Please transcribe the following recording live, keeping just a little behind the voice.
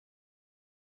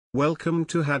Welcome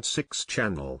to had6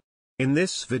 channel. In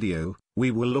this video,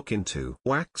 we will look into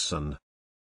waxen.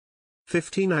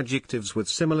 15 adjectives with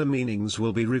similar meanings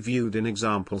will be reviewed in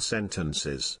example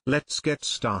sentences. Let's get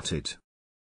started.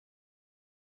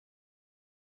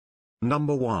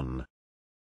 Number 1.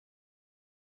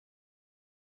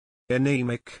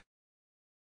 Anemic,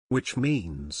 which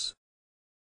means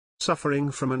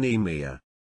suffering from anemia.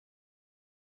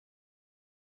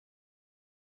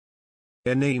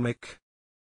 Anemic.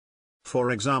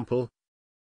 For example,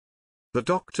 the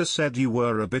doctor said you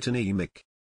were a bit anemic.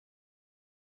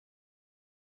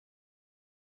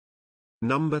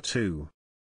 Number 2.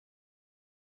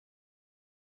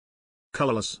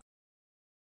 Colorless,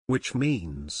 which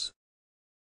means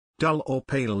dull or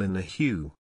pale in the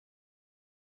hue.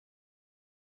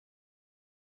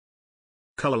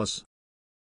 Colorless.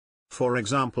 For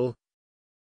example,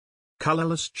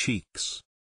 colorless cheeks.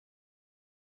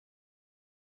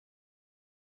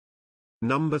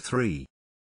 Number 3.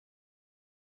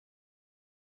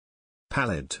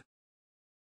 Pallid,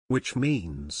 which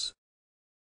means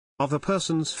of a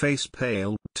person's face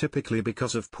pale, typically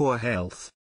because of poor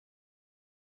health.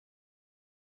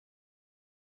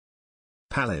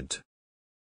 Pallid.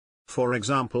 For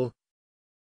example,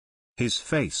 his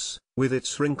face, with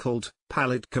its wrinkled,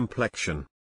 pallid complexion.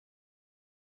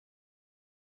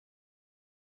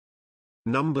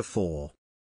 Number 4.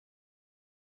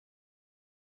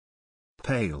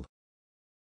 Pale,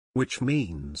 which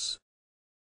means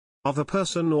of a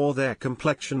person or their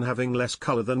complexion having less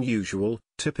color than usual,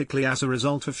 typically as a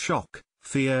result of shock,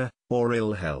 fear, or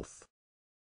ill health.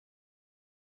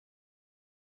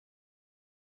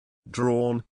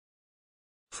 Drawn.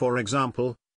 For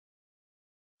example,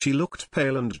 she looked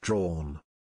pale and drawn.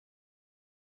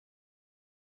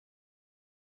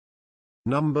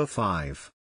 Number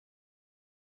 5.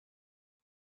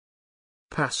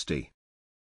 Pasty,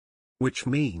 which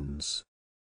means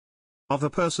of a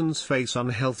person's face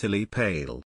unhealthily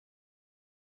pale.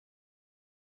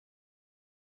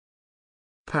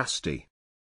 Pasty.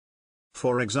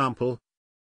 For example,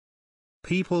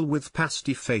 people with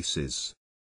pasty faces.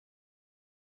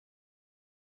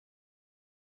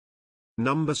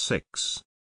 Number 6.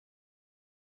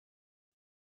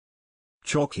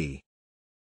 Chalky,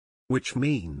 which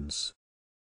means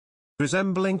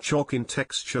resembling chalk in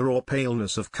texture or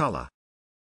paleness of color.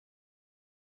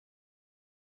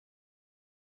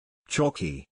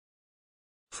 Chalky.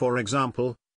 For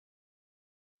example,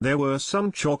 there were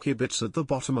some chalky bits at the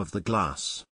bottom of the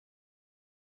glass.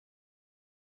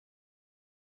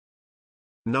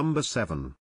 Number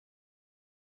 7.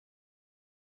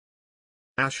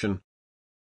 Ashen,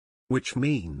 which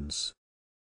means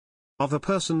of a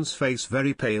person's face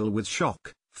very pale with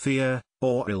shock, fear,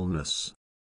 or illness.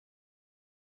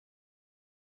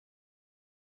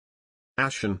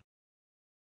 Ashen.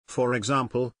 For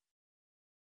example,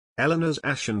 Eleanor's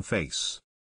ashen face.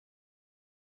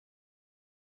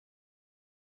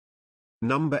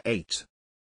 Number 8.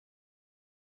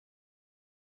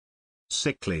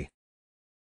 Sickly,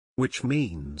 which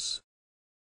means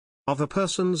of a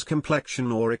person's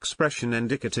complexion or expression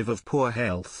indicative of poor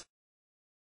health.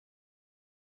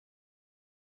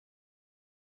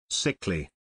 Sickly.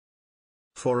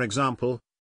 For example,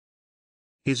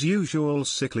 his usual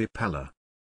sickly pallor.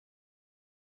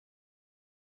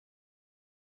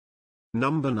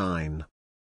 Number 9.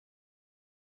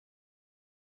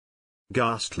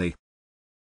 Ghastly,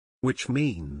 which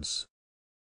means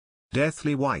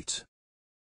deathly white.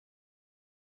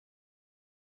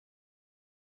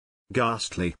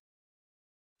 Ghastly.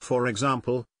 For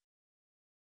example,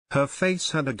 her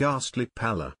face had a ghastly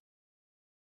pallor.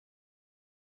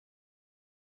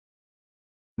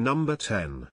 Number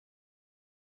 10.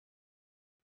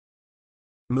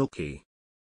 Milky,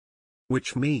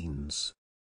 which means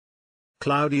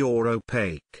cloudy or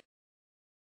opaque.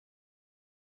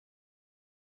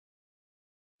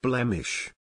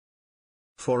 Blemish.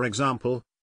 For example,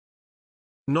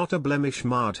 not a blemish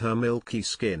marred her milky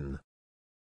skin.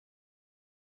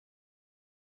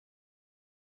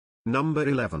 Number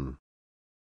 11.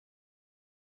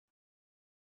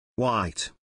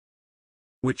 White,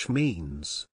 which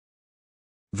means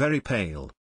very pale.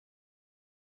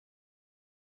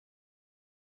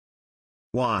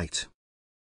 White.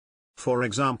 For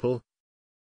example,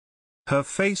 her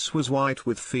face was white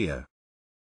with fear.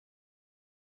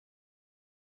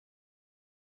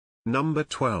 Number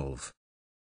 12.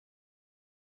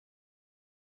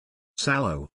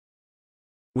 Sallow,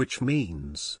 which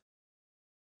means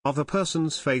of a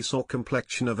person's face or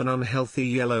complexion of an unhealthy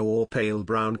yellow or pale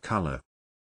brown color.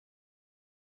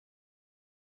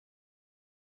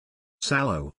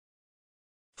 Sallow.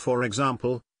 For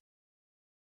example,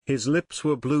 His lips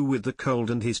were blue with the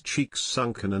cold and his cheeks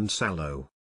sunken and sallow.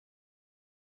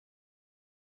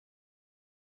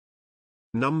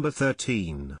 Number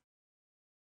 13.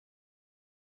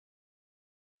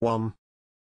 1.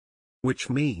 Which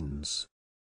means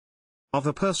of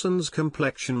a person's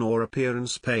complexion or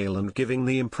appearance pale and giving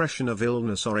the impression of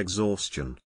illness or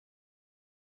exhaustion.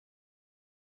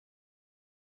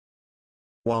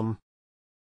 1.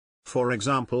 For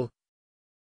example,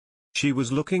 she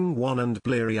was looking wan and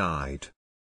bleary-eyed.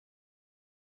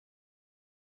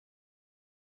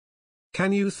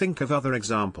 Can you think of other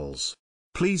examples?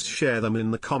 Please share them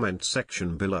in the comment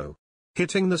section below.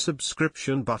 Hitting the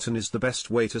subscription button is the best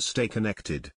way to stay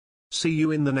connected. See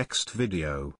you in the next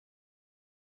video.